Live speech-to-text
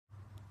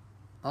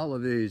All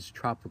of these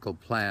tropical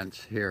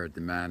plants here at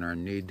the manor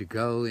need to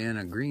go in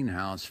a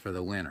greenhouse for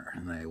the winter,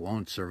 and they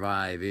won't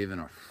survive even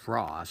a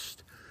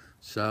frost.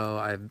 So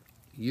I've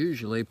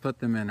usually put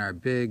them in our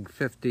big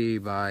 50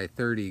 by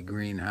 30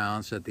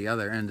 greenhouse at the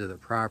other end of the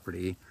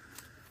property.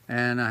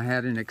 And I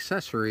had an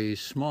accessory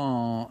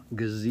small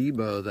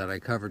gazebo that I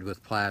covered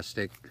with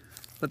plastic,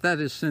 but that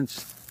has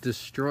since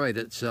destroyed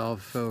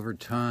itself over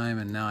time,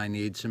 and now I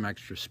need some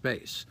extra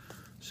space.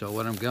 So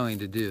what I'm going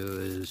to do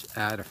is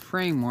add a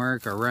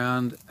framework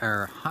around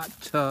our hot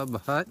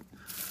tub hut,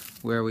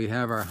 where we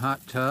have our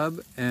hot tub,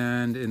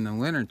 and in the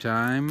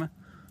wintertime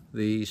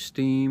the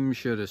steam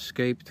should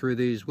escape through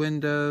these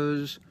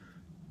windows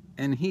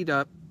and heat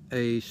up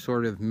a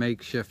sort of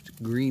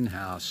makeshift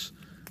greenhouse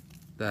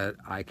that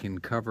I can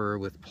cover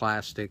with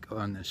plastic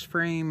on this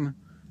frame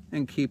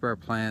and keep our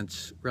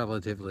plants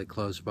relatively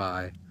close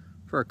by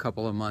for a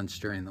couple of months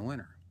during the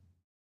winter.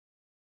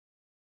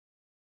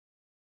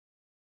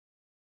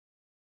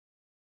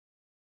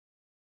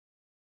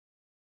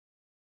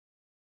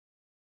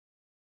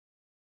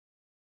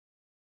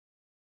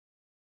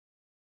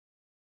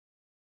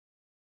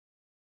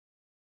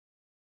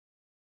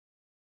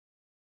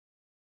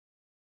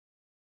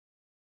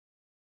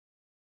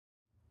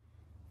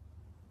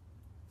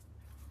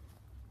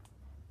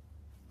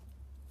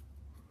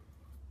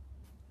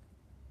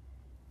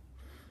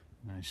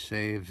 I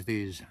saved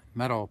these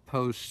metal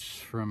posts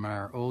from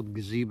our old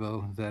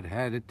gazebo that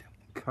had it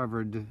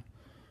covered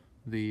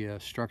the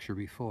structure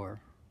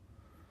before,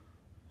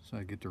 so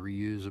I get to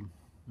reuse them.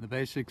 The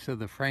basics of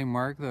the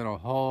framework that'll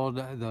hold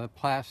the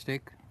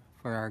plastic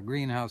for our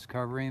greenhouse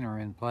covering are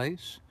in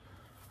place.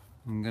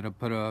 I'm going to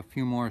put a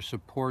few more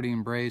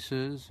supporting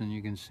braces, and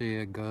you can see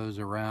it goes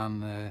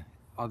around the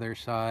other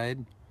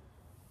side.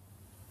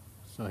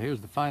 So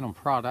here's the final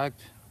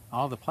product.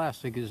 All the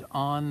plastic is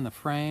on the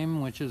frame,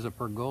 which is a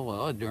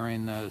pergola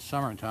during the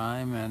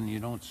summertime, and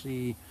you don't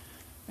see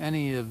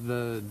any of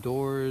the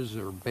doors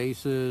or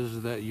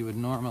bases that you would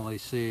normally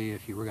see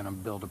if you were going to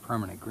build a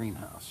permanent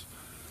greenhouse.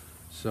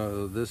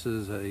 So this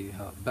is a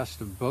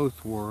best of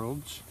both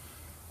worlds.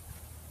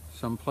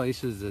 Some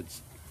places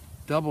it's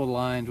double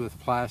lined with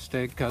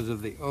plastic because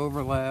of the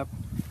overlap,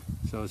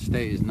 so it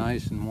stays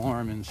nice and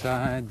warm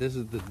inside. This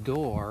is the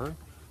door.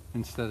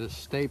 Instead of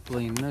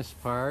stapling this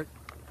part,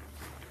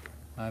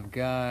 I've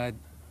got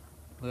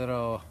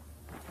little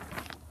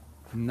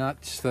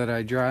nuts that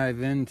I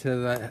drive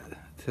into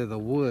the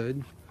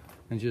wood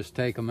and just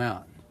take them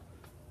out.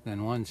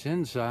 Then once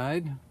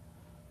inside,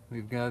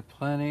 we've got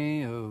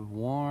plenty of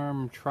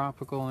warm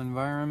tropical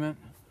environment.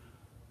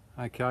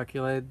 I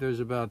calculate there's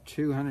about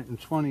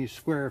 220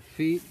 square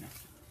feet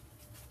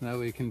that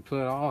we can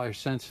put all our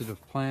sensitive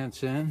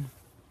plants in,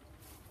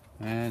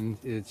 and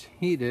it's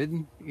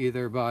heated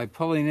either by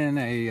pulling in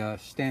a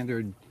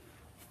standard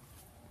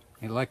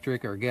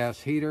electric or gas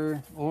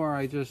heater, or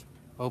I just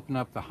open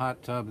up the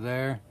hot tub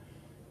there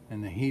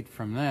and the heat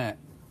from that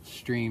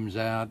streams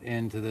out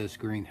into this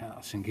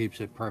greenhouse and keeps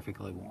it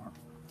perfectly warm.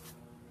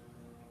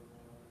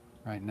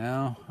 Right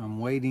now I'm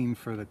waiting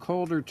for the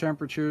colder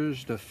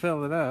temperatures to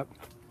fill it up,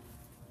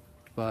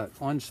 but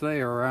once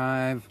they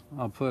arrive,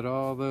 I'll put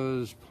all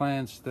those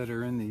plants that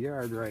are in the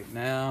yard right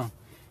now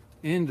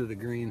into the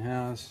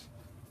greenhouse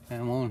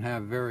and won't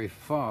have very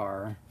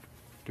far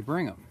to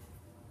bring them,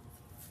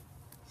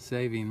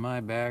 saving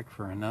my back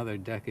for another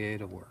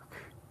decade of work.